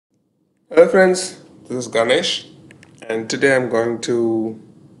Hello friends, this is Ganesh and today I'm going to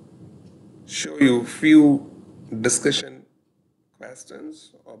show you few discussion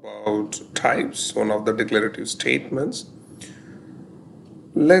questions about types, one of the declarative statements.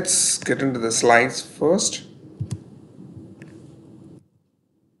 Let's get into the slides first.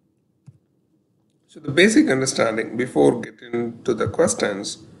 So the basic understanding before getting to the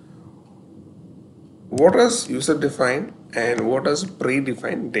questions, what is user defined and what is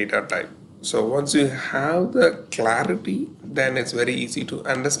predefined data type? So once you have the clarity, then it's very easy to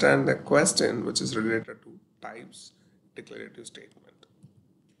understand the question which is related to types declarative statement.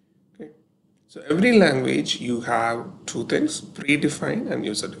 Okay. So every language you have two things, predefined and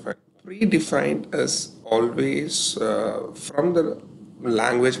user defined. Predefined is always from the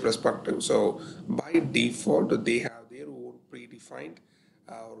language perspective. So by default, they have their own predefined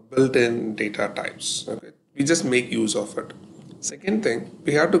or built-in data types. Okay, we just make use of it. Second thing,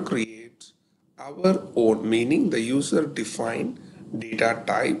 we have to create our own, meaning the user defined data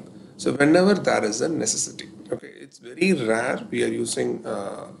type. So whenever there is a necessity. Okay, it's very rare we are using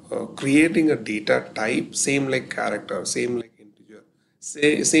creating a data type same like character, same like integer,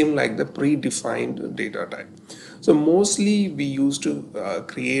 same like the predefined data type. So mostly we used to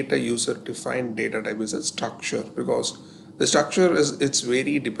create a user defined data type as a structure, because the structure is it's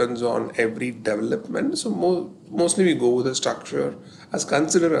very depends on every development. So mostly we go with the structure as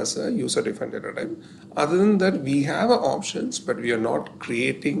considered as a user defined data type. Other than that, we have options, but we are not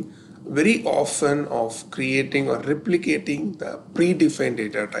creating very often of creating or replicating the predefined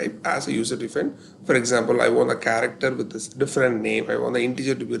data type as a user defined. For example, I want a character with this different name, I want the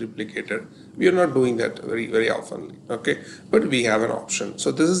integer to be replicated. We are not doing that very often, okay, but we have an option.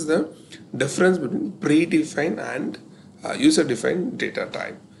 So this is the difference between predefined and user defined data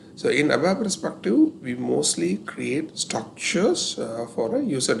type. So in ABAP perspective, we mostly create structures for a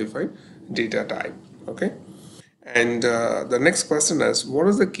user defined data type, okay. And the next question is, what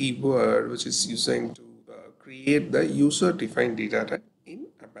is the keyword which is using to create the user-defined data type in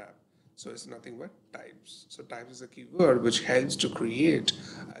ABAP? So it's nothing but types. So types is a keyword which helps to create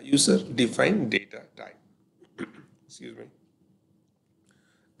a user-defined data type. Excuse me.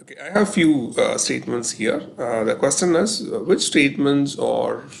 Okay, I have few statements here. The question is, which statements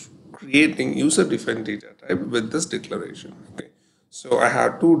are creating user-defined data type with this declaration? Okay, so I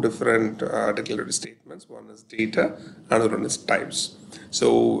have two different declarative statements. One is data, another one is types.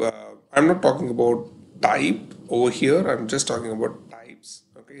 So I'm not talking about type over here. I'm just talking about types.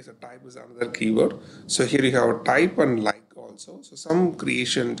 Okay, so type is another keyword. So here you have a type and like also. So some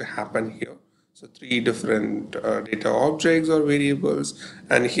creation to happen here. So three different data objects or variables,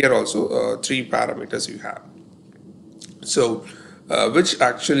 and here also three parameters you have. So which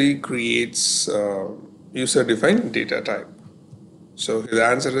actually creates user-defined data type. So the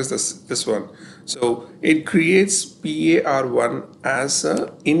answer is this one. So it creates PAR1 as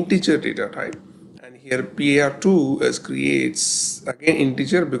a integer data type, and here PAR2 is creates again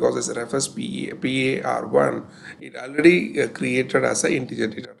integer because it refers PAR1. It already created as an integer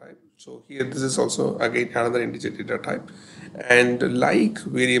data type. So here this is also again another integer data type, and like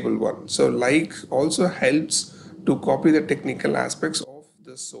variable one. So like also helps to copy the technical aspects of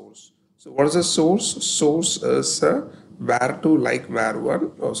the source. So what is the source? Source is var2 like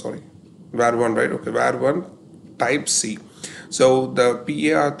var1. Oh, sorry, var1, right? Okay, var1 type C. So the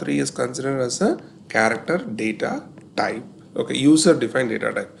PAR3 is considered as a character data type. Okay, user defined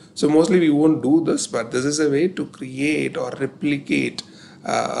data type. So mostly we won't do this, but this is a way to create or replicate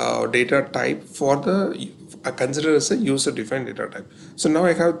data type for the considered as a user defined data type. So now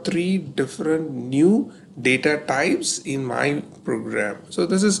I have three different new data types in my program. So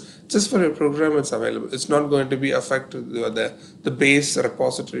this is just for a program, it's available. It's not going to be affect the base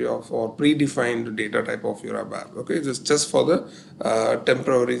repository of or predefined data type of your ABAP. Okay, just for the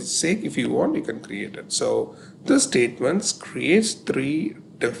temporary sake, if you want, you can create it. So the statements creates three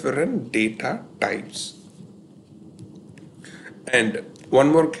different data types. And one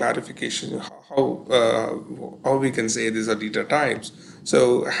more clarification, how we can say these are data types.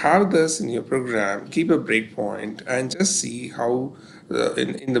 So have this in your program, keep a breakpoint, and just see how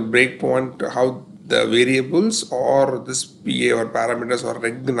in the breakpoint how the variables or this PA or parameters are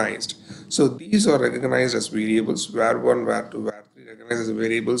recognized. So these are recognized as variables, var1, var2, var3 recognized as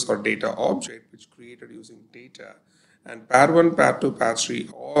variables or data object which created using data. And par1, par2,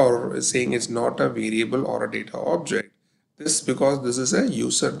 par3 or saying it's not a variable or a data object. This because this is a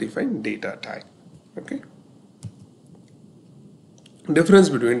user-defined data type. Okay. Difference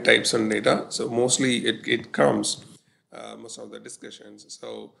between types and data. So mostly it comes most of the discussions.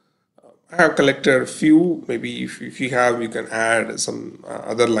 So I have collected a few, maybe if you have, you can add some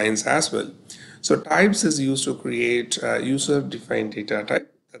other lines as well. So types is used to create user-defined data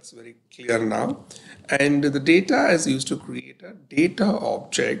type. That's very clear now. And the data is used to create a data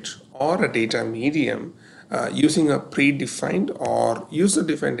object or a data medium using a predefined or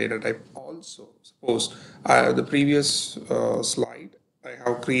user-defined data type also. Suppose the previous slide, I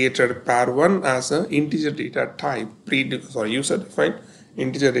have created pair1 as an integer data type, user-defined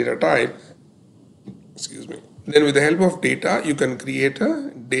integer data type, excuse me. Then with the help of data, you can create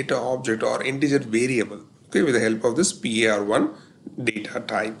a data object or integer variable, okay, with the help of this par1 data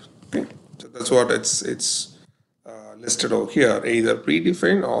type, okay. So that's what it's listed over here, either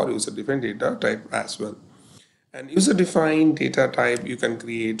predefined or user-defined data type as well. And user-defined data type, you can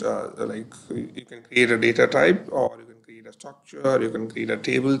create you can create a data type, or you can create a structure, you can create a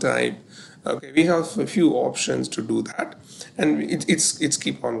table type. Okay, we have a few options to do that, and it's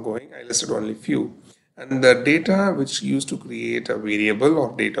keep on going. I listed only few. And the data which used to create a variable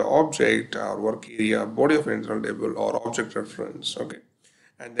or data object or work area, body of internal table or object reference. Okay,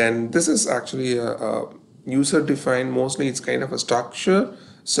 and then this is actually a user defined. Mostly it's kind of a structure,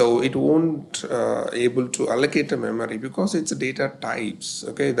 so it won't able to allocate a memory because it's data types.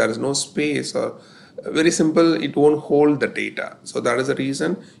 Okay, there is no space, or very simple, it won't hold the data. So that is the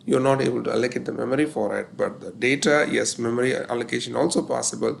reason you're not able to allocate the memory for it. But the data, yes, memory allocation also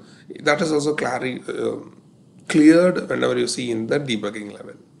possible. That is also cleared whenever you see in the debugging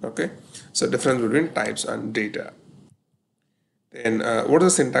level. Okay, so difference between types and data. Then what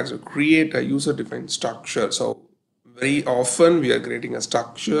is the syntax to create a user-defined structure? So very often we are creating a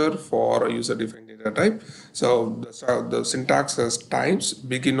structure for a user-defined data type. So the syntax has types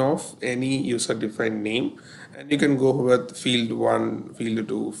begin of any user-defined name, and you can go with field 1, field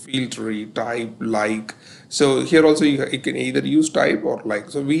 2, field 3, type, like. So here also you can either use type or like.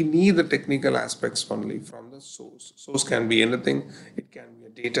 So we need the technical aspects only from the source. Source can be anything. It can be a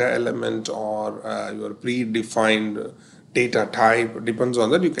data element or your predefined data type. Depends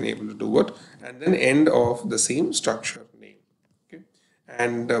on that, you can able to do it. And then end of the same structure name. Okay,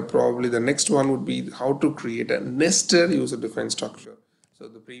 and probably the next one would be how to create a nested user defined structure. So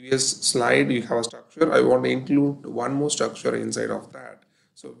the previous slide, you have a structure. I want to include one more structure inside of that.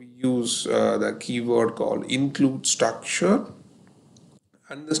 So we use the keyword called include structure,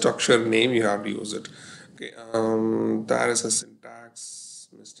 and the structure name you have to use it. Okay, that is a syntax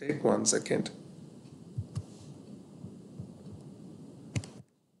mistake. 1 second.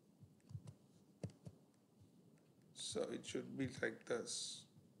 So it should be like this.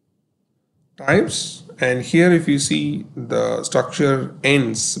 Types, and here if you see the structure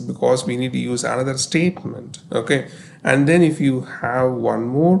ends because we need to use another statement. Okay, and then if you have one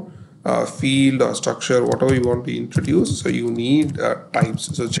more field or structure, whatever you want to introduce, so you need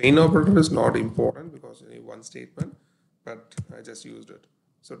types. So chain operator is not important because you need one statement, but I just used it.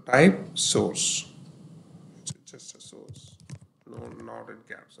 So type source, it's just a source, no, not in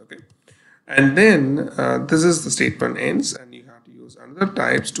caps. Okay, and then this is the statement ends, and you have to use another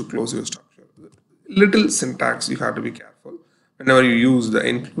types to close your structure. Little syntax you have to be careful whenever you use the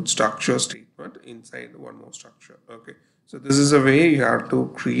include structure statement inside one more structure. Okay, so this is a way you have to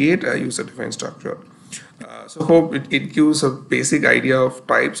create a user defined structure. So hope it gives a basic idea of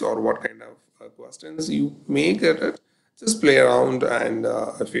types or what kind of questions you may get it. Just play around, and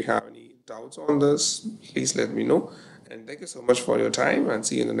if you have any doubts on this, please let me know. And thank you so much for your time, and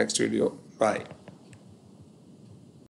see you in the next video. Bye.